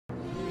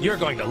You're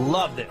going to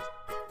love this!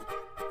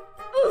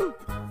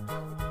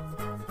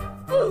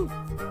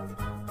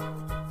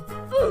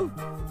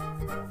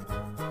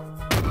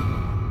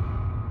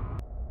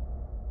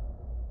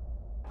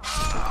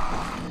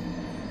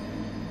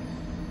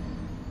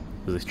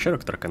 This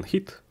character can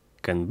hit,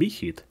 can be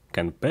hit,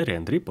 can parry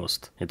and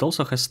riposte. It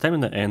also has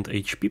stamina and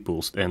HP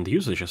pools and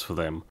usages for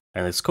them,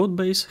 and its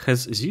codebase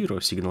has 0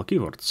 signal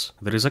keywords.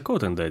 There is a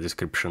code in the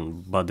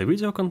description, but the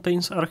video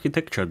contains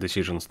architecture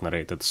decisions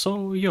narrated,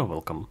 so you're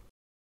welcome.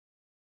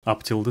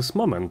 Up till this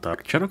moment, our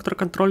character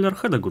controller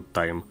had a good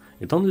time.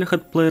 It only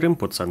had player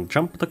inputs and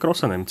jumped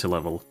across an empty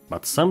level.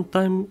 But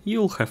sometime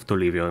you'll have to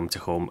leave your empty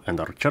home and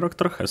our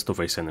character has to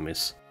face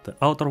enemies. The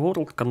outer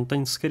world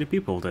contains scary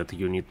people that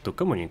you need to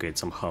communicate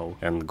somehow,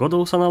 and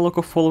Godot's analog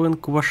of following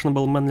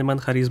questionable manly man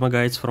charisma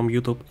guides from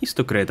YouTube is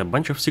to create a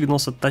bunch of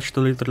signals attached to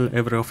literally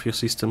every of your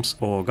systems,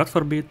 or god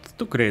forbid,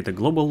 to create a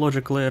global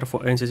logic layer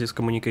for entities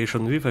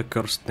communication with a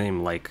cursed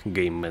name like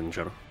Game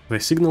Manager. The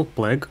signal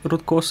plague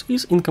root cause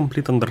is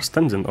incomplete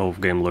understanding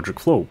of game logic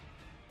flow.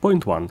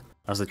 Point 1.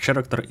 As the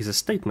character is a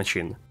state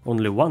machine,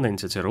 only one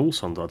entity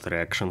rules on what the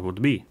reaction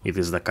would be. It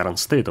is the current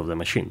state of the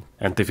machine.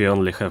 And if we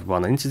only have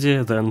one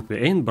entity, then we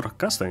ain't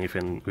broadcast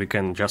anything, we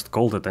can just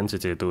call that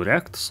entity to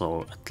react,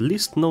 so at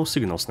least no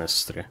signals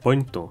necessary.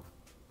 Point 2.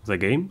 The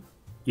game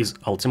is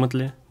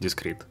ultimately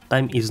discrete.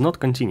 Time is not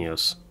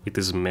continuous. It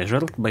is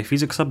measured by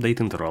physics update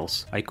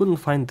intervals. I couldn't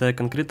find a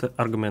concrete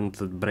argument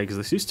that breaks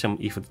the system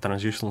if it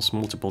transitions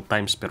multiple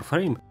times per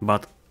frame,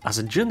 but as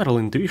a general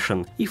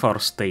intuition, if our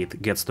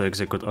state gets to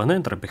execute on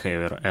enter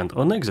behavior and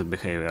on exit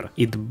behavior,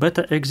 it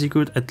better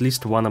execute at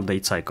least one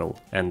update cycle,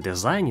 and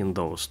designing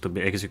those to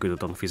be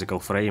executed on physical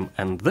frame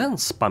and then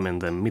spamming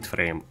them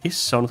mid-frame is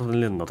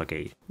certainly not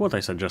okay. What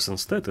I suggest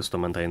instead is to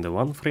maintain the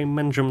one frame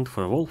management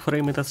for all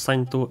frame it is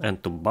assigned to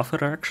and to buffer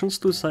reactions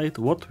to decide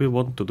what we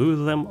want to do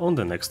with them on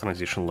the next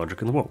transition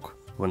logic invoke.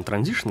 When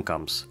transition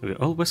comes, we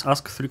always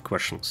ask 3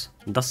 questions.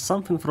 Does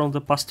something from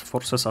the past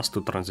forces us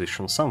to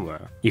transition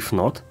somewhere? If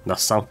not,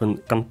 does something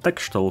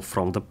contextual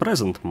from the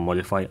present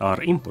modify our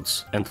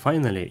inputs? And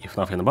finally, if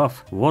nothing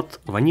above, what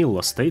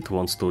vanilla state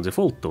wants to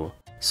default to?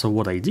 So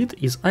what I did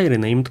is I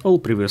renamed all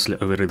previously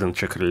overridden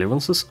check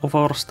relevances of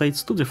our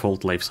states to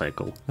default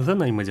lifecycle.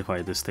 Then I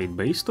modified the state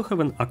base to have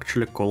an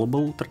actually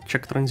callable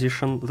check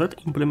transition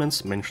that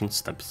implements mentioned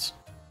steps.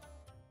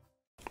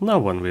 Now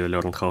when we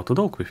learned how to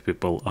talk with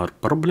people, our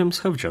problems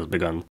have just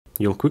begun.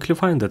 You'll quickly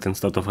find that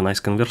instead of a nice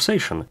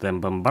conversation, them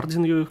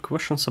bombarding you with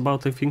questions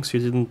about the things you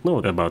didn't know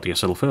about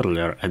yourself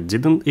earlier and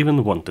didn't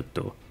even want it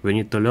to. We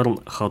need to learn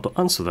how to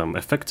answer them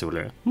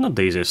effectively. Not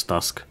the easiest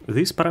task.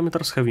 These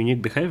parameters have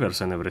unique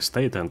behaviors in every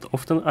state and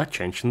often are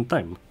changed in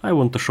time. I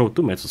want to show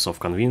 2 methods of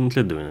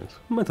conveniently doing it.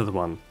 Method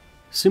 1.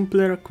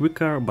 Simpler,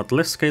 quicker, but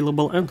less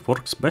scalable and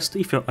works best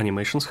if your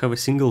animations have a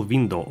single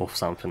window of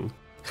something.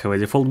 Have a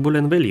default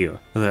boolean value,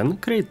 then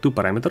create 2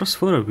 parameters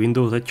for a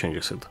window that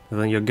changes it.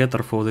 Then your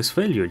getter for this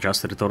value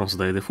just returns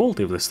the default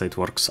if the state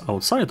works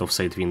outside of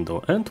state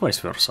window and vice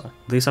versa.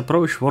 This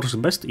approach works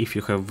best if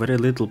you have very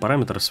little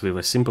parameters with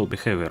a simple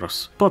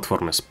behaviors,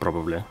 platformers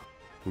probably.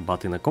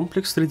 But in a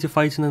complex 3D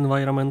fighting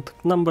environment,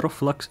 number of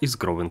flags is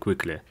growing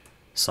quickly.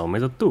 So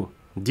method 2,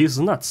 these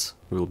nuts,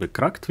 will be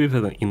cracked with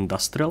an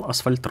industrial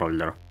asphalt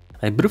roller.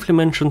 I briefly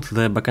mentioned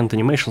the backend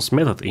animations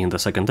method in the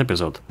 2nd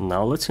episode,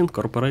 now let's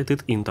incorporate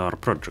it into our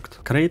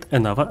project. Create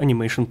another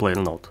animation player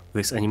node.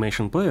 This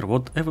animation player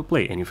won't ever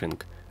play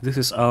anything. This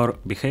is our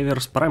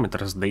behaviors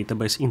parameters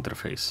database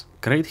interface.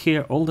 Create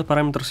here all the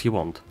parameters you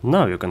want.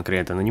 Now you can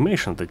create an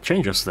animation that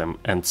changes them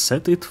and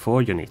set it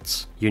for your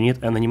needs. You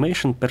need an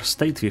animation per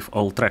state with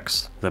all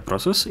tracks. The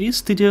process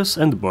is tedious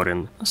and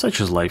boring,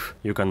 such as life.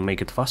 You can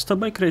make it faster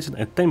by creating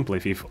a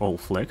template with all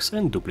flags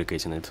and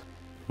duplicating it.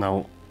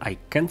 Now, I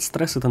can't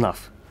stress it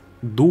enough.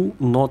 Do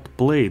not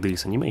play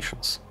these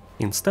animations.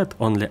 Instead,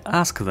 only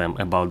ask them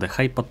about the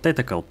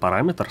hypothetical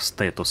parameter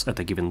status at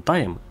a given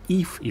time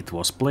if it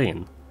was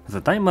playing.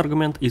 The time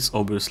argument is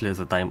obviously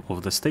the time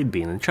of the state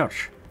being in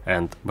charge.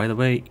 And, by the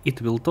way,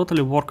 it will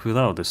totally work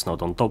without this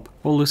node on top.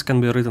 All this can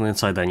be written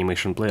inside the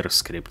animation player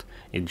script.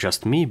 It's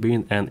just me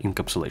being an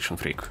encapsulation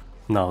freak.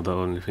 Now the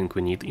only thing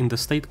we need in the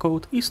state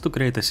code is to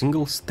create a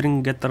single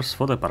string getters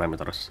for the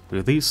parameters.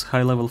 With these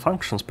high-level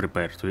functions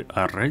prepared, we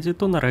are ready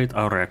to narrate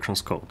our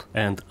reactions code.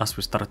 And as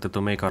we started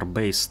to make our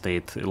base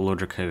state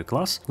logic-heavy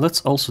class,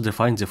 let's also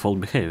define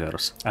default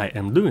behaviors. I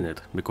am doing it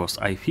because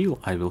I feel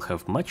I will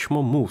have much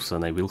more moves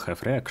than I will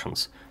have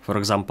reactions. For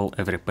example,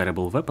 every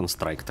parryable weapon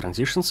strike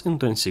transitions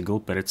into a single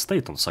parried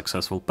state on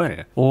successful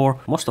parry. Or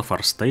most of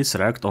our states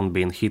react on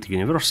being hit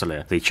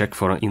universally. They check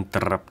for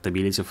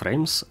interruptibility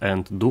frames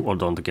and do or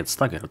don't get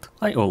staggered.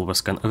 I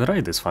always can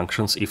override these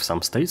functions if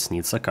some states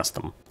needs a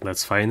custom.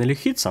 Let's finally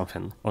hit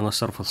something. On a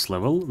surface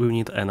level, we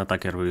need an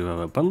attacker with a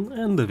weapon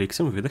and a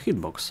victim with a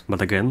hitbox.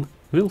 But again,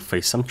 we'll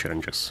face some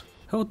challenges.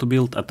 How to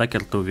build attacker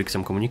to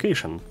victim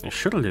communication?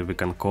 Surely we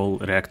can call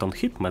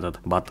react-on-hit method,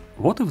 but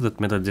what if that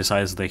method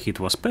decides the hit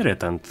was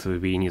parried and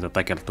we need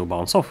attacker to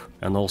bounce off?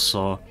 And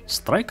also,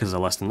 strike is a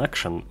last in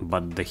action,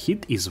 but the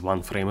hit is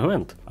one frame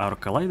event. Our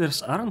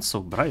colliders aren't so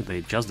bright, they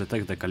just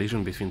detect the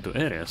collision between two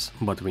areas,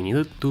 but we need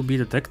it to be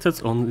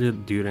detected only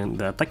during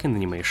the attacking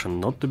animation,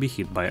 not to be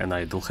hit by an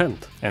idle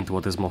hand. And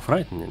what is more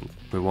frightening,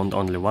 we want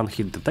only one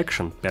hit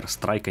detection per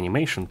strike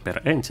animation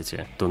per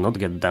entity, to not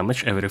get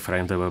damage every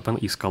frame the weapon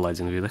is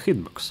colliding with a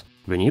hitbox.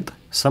 We need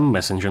some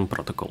messaging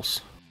protocols.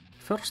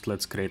 First,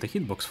 let's create a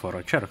hitbox for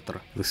a character.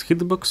 This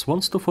hitbox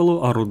wants to follow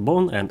our root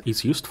bone and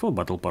is used for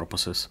battle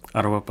purposes.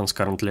 Our weapons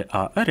currently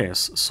are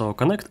areas, so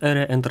connect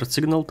area entered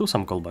signal to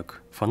some callback.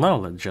 For now,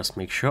 let's just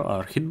make sure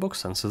our hitbox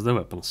senses the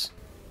weapons.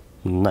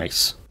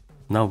 Nice.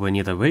 Now we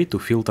need a way to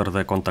filter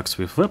the contacts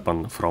with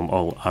weapon from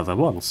all other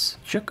ones.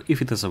 Check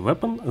if it is a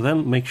weapon,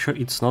 then make sure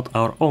it's not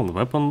our own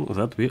weapon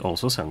that we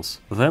also sense.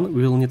 Then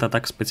we will need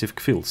attack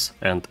specific fields,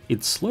 and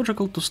it's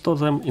logical to store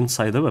them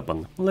inside the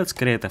weapon. Let's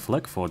create a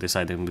flag for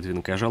deciding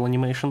between casual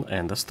animation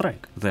and a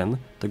strike. Then,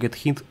 to get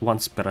hit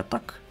once per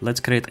attack, let's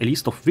create a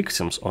list of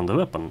victims on the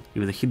weapon.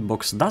 If the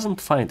hitbox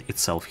doesn't find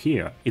itself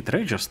here, it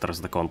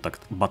registers the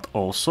contact, but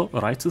also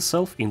writes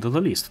itself into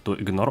the list to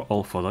ignore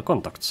all further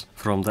contacts.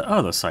 From the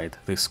other side,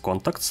 this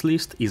contacts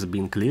list is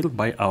being cleared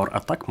by our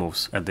attack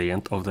moves at the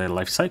end of their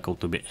life cycle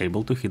to be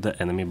able to hit the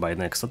enemy by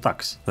next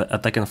attacks. The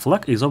attacking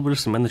flag is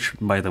obviously managed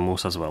by the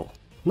moves as well.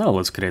 Now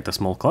let's create a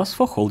small class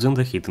for holding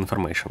the hit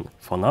information.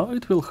 For now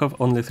it will have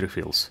only 3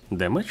 fields: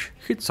 damage,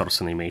 hit source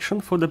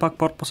animation for debug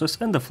purposes,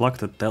 and the flag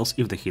that tells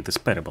if the hit is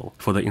parryable.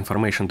 For the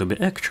information to be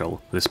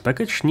actual, this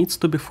package needs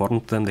to be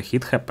formed when the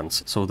hit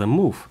happens, so the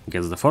move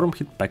gets the form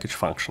hit package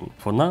function.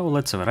 For now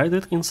let's override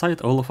it inside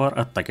all of our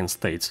attacking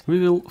states. We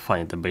will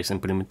find the base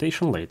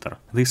implementation later.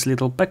 This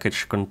little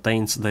package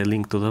contains the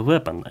link to the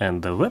weapon,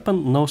 and the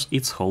weapon knows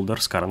its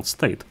holder's current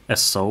state.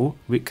 As so,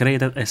 we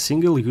created a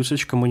single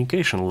usage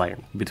communication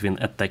line between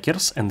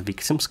attackers and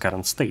victims'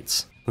 current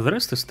states. The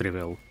rest is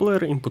trivial.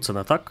 Player inputs an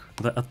attack,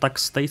 the attack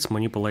states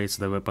manipulates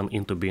the weapon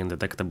into being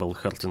detectable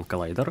hurting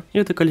collider.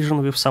 If the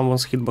collision with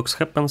someone's hitbox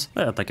happens,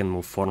 the attacking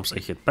move forms a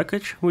hit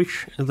package,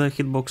 which the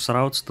hitbox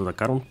routes to the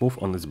current move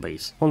on its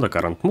base. On the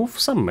current move,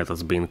 some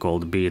methods being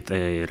called, be it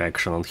a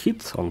reaction on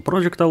hit, on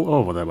projectile,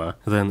 or whatever.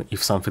 Then,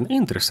 if something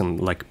interesting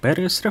like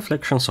parries,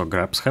 reflections, or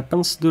grabs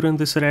happens during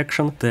this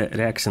reaction, the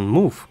reaction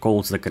move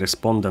calls the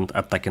correspondent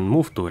attacking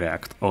move to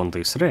react on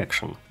this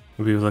reaction.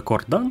 With the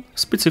core done,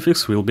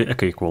 specifics will be a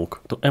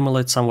cakewalk. To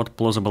emulate somewhat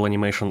plausible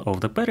animation of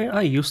the parry,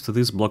 I used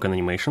this block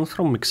animation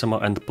from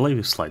Mixamo and play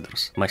with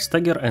sliders. My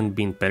stagger and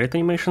being parried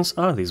animations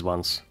are these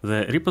ones.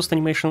 The riposte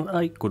animation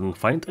I couldn't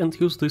find and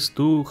used this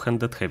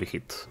two-handed heavy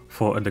hit.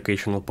 For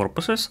educational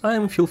purposes, I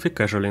am filthy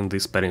casual in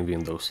these parrying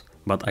windows.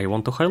 But I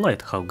want to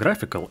highlight how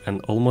graphical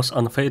and almost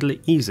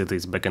unfairly easy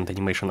this backend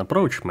animation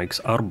approach makes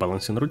our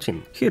balancing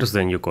routine. Here's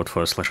the new code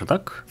for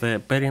 /attack.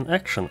 The parrying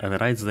action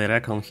overrides the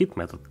react-on-hit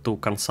method to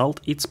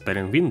consult its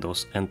parrying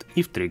windows, and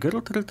if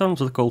triggered, returns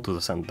the call to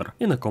the sender.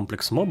 In a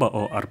complex MOBA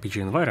or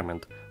RPG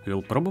environment,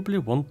 you'll probably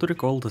want to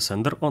recall the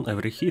sender on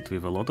every hit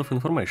with a lot of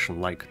information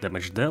like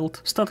damage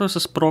dealt,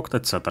 statuses procced,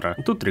 etc.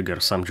 to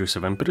trigger some juicy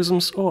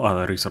vampirisms or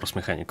other resource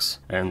mechanics.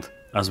 And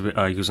as we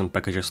are using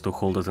packages to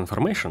hold that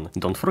information,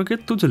 don't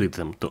forget to delete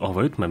them to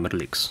avoid memory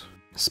leaks.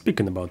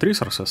 Speaking about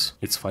resources,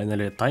 it's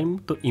finally time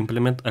to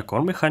implement a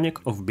core mechanic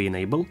of being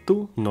able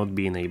to not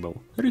being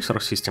able.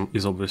 Resource system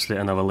is obviously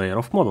another layer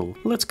of model.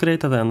 Let's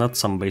create and add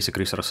some basic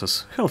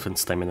resources, health and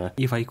stamina.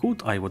 If I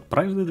could, I would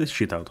private the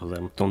shit out of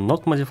them, to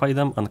not modify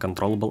them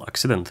uncontrollable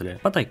accidentally,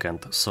 but I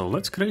can't, so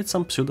let's create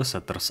some pseudo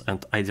setters,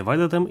 and I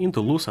divided them into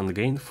lose and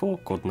gain for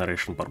code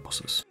narration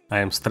purposes. I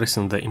am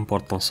stressing the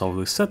importance of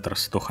these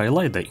setters to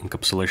highlight the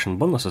encapsulation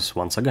bonuses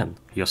once again.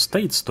 Your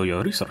states to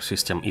your resource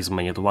system is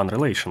many-to-one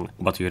relation,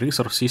 but your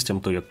resource system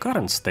to your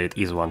current state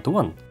is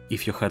one-to-one.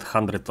 If you had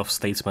hundreds of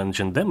states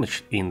managing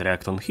damage in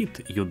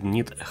react-on-hit, you'd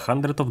need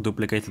 100 of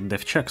duplicated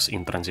def checks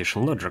in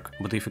transition logic,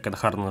 but if you can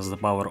harness the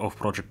power of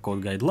project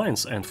code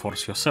guidelines and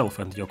force yourself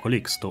and your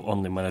colleagues to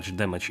only manage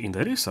damage in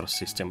the resource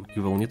system,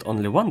 you will need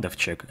only one def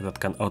check that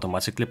can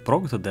automatically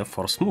proc the def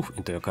force move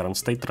into your current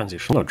state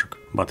transition logic.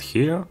 But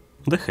here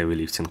the heavy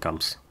lifting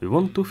comes. We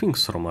want two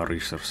things from our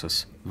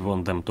resources. We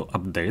want them to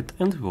update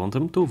and we want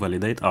them to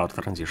validate our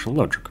transition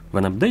logic.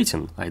 When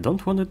updating, I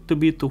don't want it to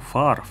be too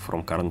far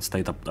from current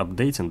state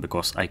updating,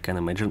 because I can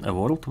imagine a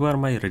world where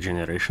my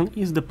regeneration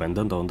is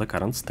dependent on the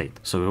current state.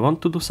 So we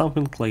want to do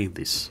something like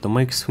this. To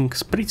make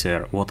things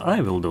prettier, what I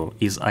will do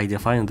is I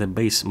define the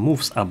base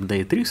moves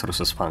update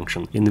resources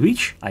function, in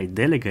which I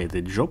delegate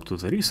the job to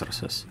the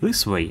resources.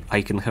 This way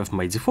I can have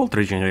my default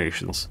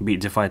regenerations be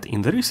defined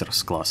in the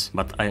resource class,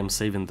 but I am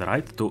saving the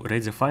right to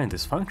redefine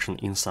this function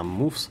in some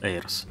moves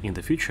airs in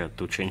the future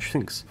to change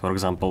things. For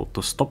example,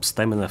 to stop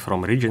stamina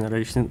from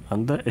regenerating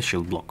under a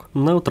shield block.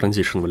 Now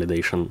transition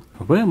validation.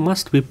 Where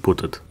must we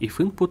put it?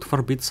 If input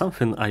forbids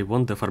something, I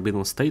want the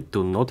forbidden state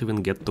to not even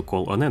get to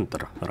call on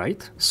enter,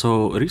 right?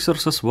 So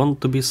resources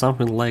want to be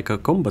something like a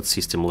combat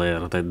system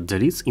layer that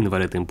deletes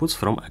invalid inputs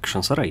from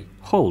actions array.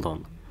 Hold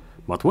on.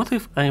 But what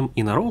if I'm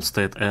in a roll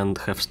state and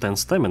have 10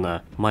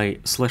 stamina? My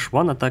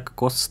 /1 attack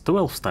costs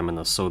 12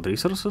 stamina, so the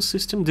resources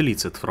system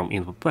deletes it from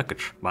input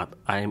package. But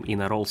I'm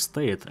in a roll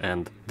state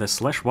and the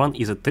 /1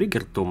 is a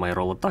trigger to my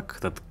roll attack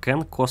that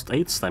can cost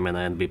 8 stamina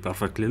and be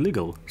perfectly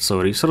legal.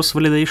 So resource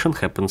validation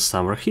happens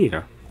somewhere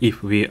here.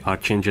 If we are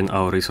changing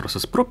our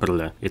resources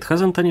properly, it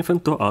hasn't anything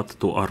to add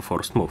to our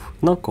first move.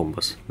 Now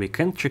combos. We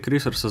can't check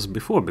resources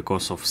before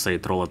because of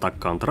said roll attack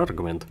counter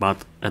argument, but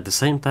at the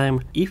same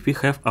time, if we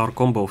have our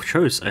combo of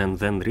choice and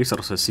then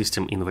resources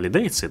system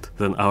invalidates it,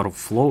 then our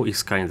flow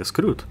is kinda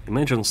screwed.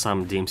 Imagine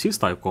some DMC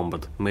style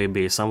combat.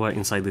 Maybe somewhere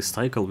inside this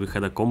cycle we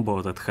had a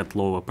combo that had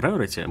lower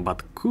priority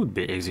but could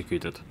be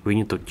executed. We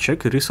need to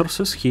check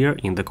resources here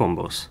in the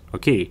combos.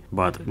 Okay,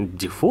 but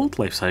default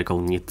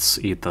lifecycle needs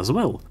it as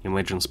well.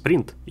 Imagine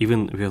sprint.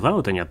 Even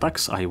without any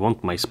attacks, I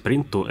want my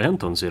sprint to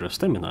end on 0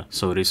 stamina,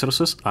 so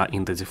resources are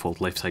in the default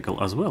lifecycle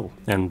as well.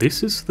 And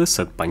this is the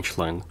sad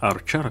punchline. Our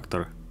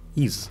character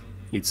is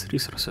its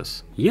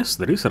resources. Yes,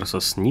 the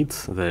resources need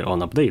their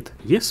own update.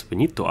 Yes, we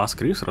need to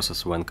ask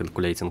resources when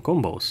calculating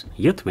combos.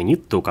 Yet we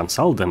need to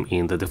consult them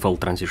in the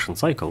default transition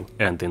cycle,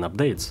 and in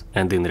updates,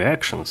 and in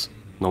reactions,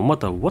 no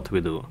matter what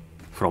we do.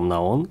 From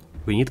now on,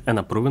 we need an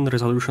approving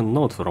resolution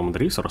node from the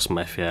resource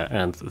mafia,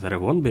 and there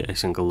won't be a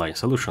single line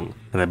solution.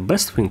 The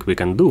best thing we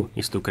can do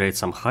is to create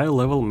some high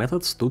level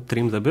methods to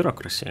trim the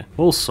bureaucracy.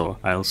 Also,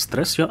 I'll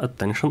stress your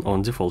attention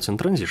on defaults in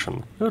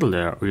transition.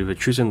 Earlier we were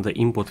choosing the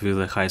input with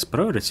the highest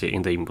priority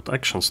in the input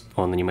actions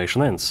on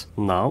animation ends.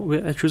 Now we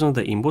are choosing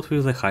the input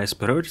with the highest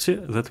priority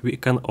that we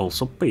can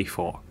also pay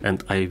for.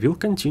 And I will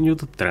continue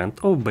the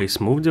trend of base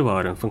move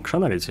devouring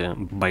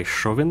functionality by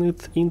shoving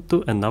it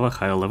into another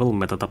high level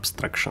method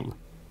abstraction.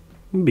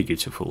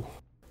 Beautiful.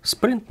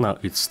 Sprint now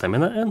eats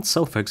stamina and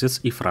self-exits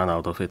if run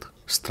out of it.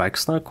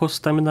 Strikes now cost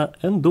stamina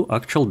and do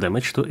actual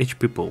damage to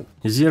HP pool.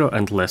 0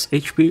 and less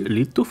HP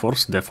lead to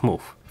forced death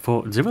move.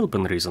 For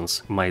developing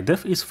reasons, my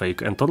death is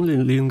fake and only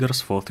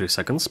lingers for 3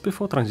 seconds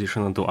before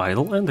transitioning to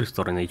idle and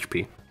restoring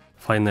HP.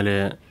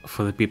 Finally,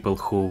 for the people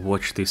who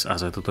watch this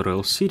as a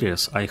tutorial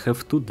series, I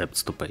have 2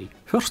 debts to pay.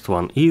 First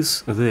one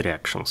is the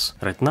reactions.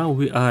 Right now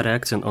we are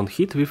reacting on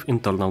hit with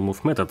internal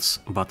move methods,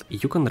 but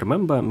you can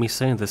remember me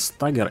saying the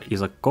stagger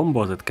is a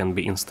combo that can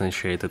be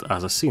instantiated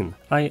as a scene.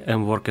 I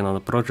am working on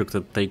a project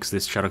that takes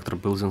this character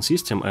building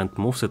system and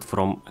moves it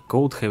from a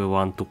code-heavy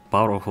one to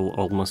powerful,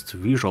 almost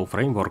visual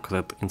framework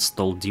that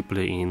installed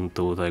deeply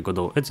into the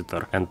Godot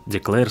editor and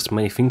declares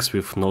many things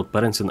with node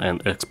parenting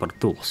and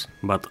expert tools.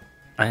 But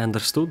I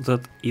understood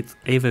that it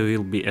either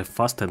will be a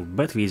fast and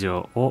bad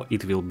video or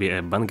it will be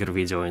a banger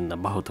video in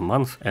about a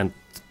month, and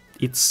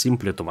it's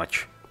simply too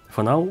much.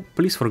 For now,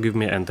 please forgive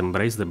me and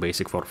embrace the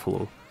basic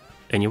workflow.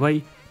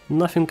 Anyway,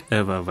 nothing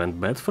ever went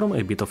bad from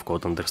a bit of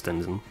code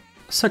understanding.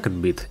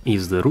 Second bit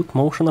is the root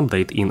motion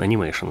update in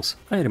animations.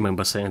 I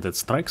remember saying that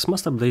strikes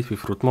must update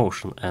with root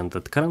motion and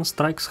that current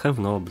strikes have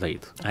no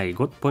update. I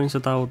got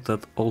pointed out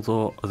that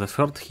although the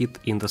third hit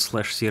in the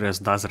slash series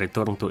does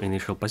return to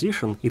initial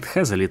position, it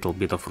has a little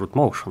bit of root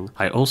motion.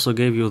 I also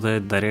gave you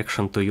the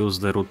direction to use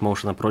the root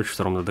motion approach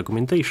from the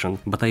documentation,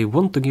 but I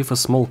want to give a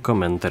small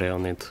commentary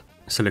on it.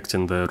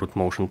 Selecting the root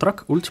motion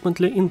track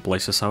ultimately in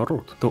places our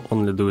root. To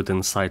only do it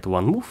inside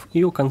one move,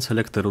 you can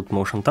select the root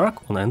motion track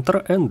on enter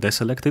and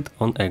deselect it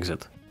on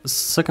exit.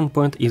 Second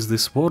point is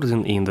this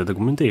wording in the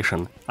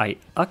documentation. I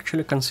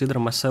actually consider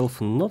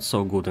myself not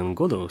so good in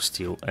Godot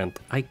still, and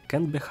I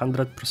can't be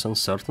 100%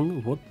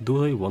 certain what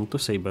do they want to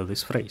say by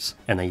this phrase,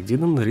 and I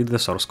didn't read the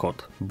source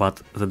code.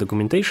 But the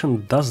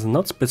documentation does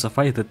not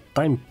specify the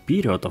time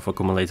period of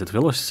accumulated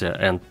velocity,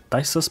 and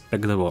I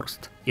suspect the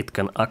worst. It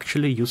can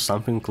actually use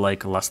something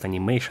like last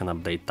animation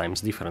update times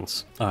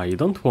difference. I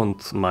don't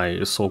want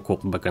my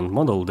so-called backend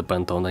model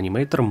depend on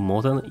animator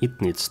more than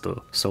it needs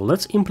to, so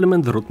let's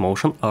implement the root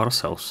motion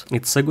ourselves.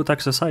 It's a good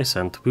exercise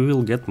and we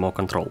will get more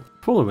control.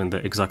 Following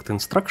the exact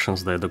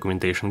instructions the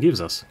documentation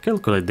gives us,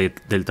 calculate the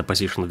delta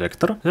position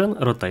vector, then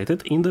rotate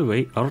it in the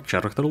way our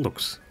character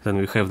looks. Then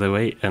we have the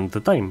way and the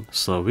time,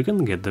 so we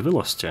can get the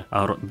velocity.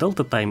 Our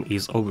delta time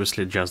is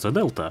obviously just the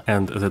delta,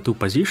 and the 2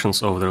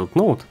 positions of the root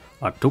node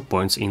are 2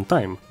 points in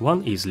time.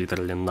 One is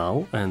literally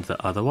now, and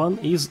the other one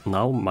is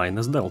now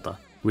minus delta.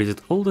 We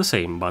did all the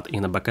same, but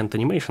in a backend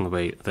animation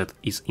way that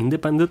is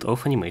independent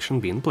of animation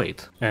being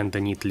played. And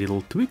the neat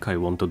little tweak I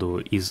want to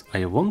do is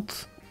I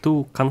want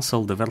to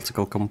cancel the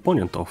vertical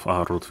component of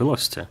our root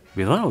velocity.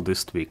 Without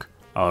this tweak,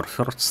 our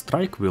first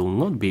strike will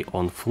not be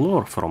on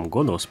floor from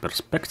Godot's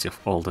perspective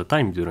all the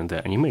time during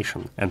the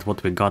animation, and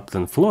what we got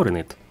then floor in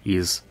it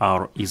is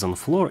our is on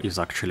floor is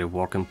actually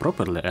working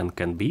properly and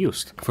can be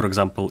used. For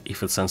example,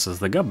 if it senses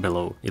the gap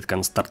below, it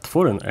can start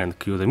falling and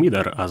cue the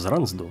midder as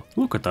runs do.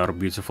 Look at our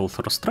beautiful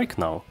first strike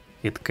now.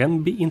 It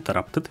can be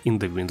interrupted in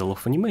the middle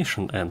of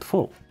animation and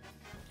fall.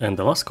 And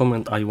the last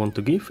comment I want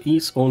to give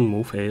is on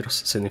move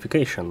airs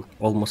signification.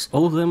 Almost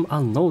all of them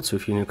are nodes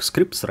with unique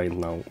scripts right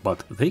now,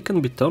 but they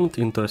can be turned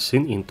into a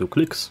scene in 2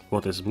 clicks.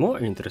 What is more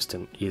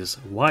interesting is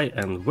why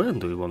and when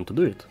do we want to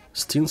do it.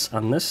 Scenes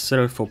are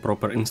necessary for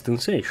proper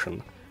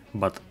instantiation.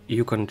 but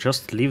you can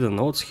just leave the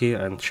nodes here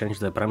and change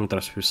the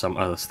parameters with some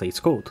other state's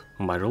code.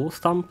 My rule of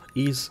thumb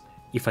is,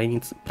 if I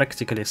need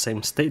practically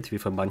same state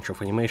with a bunch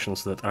of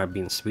animations that are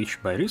being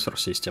switched by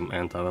resource system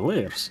and other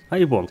layers,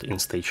 I won't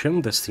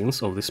instantiate the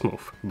scenes of this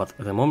move. But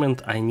the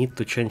moment I need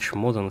to change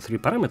more than 3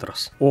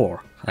 parameters,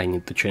 or I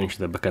need to change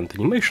the backend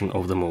animation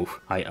of the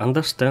move, I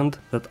understand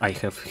that I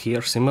have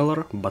here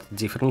similar but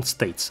different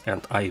states,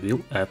 and I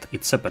will add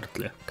it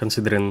separately.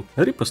 Considering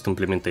riposte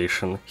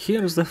implementation,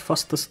 here's the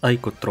fastest I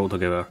could throw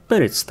together.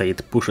 Parried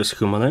state pushes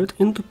humanoid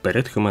into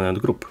parried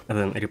humanoid group.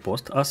 Then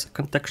riposte as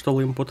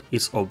contextual input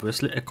is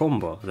obviously a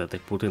combo that I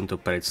put into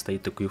parried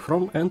state to queue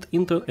from and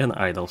into an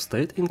idle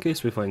state in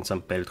case we find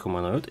some parried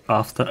humanoid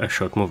after a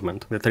short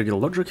movement. The trigger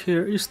logic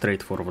here is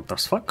straightforward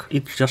as fuck,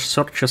 it just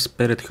searches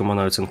parried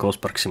humanoids in close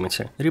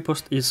proximity.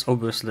 Riposte is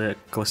obviously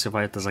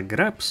classified as a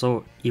grab,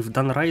 so if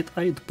done right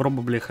I'd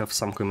probably have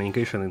some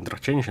communication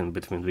interchanging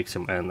between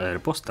victim and a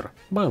riposter.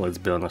 But let's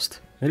be honest,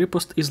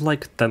 riposte is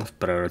like 10th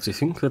priority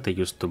thing that I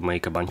used to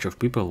make a bunch of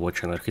people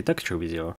watch an architecture video.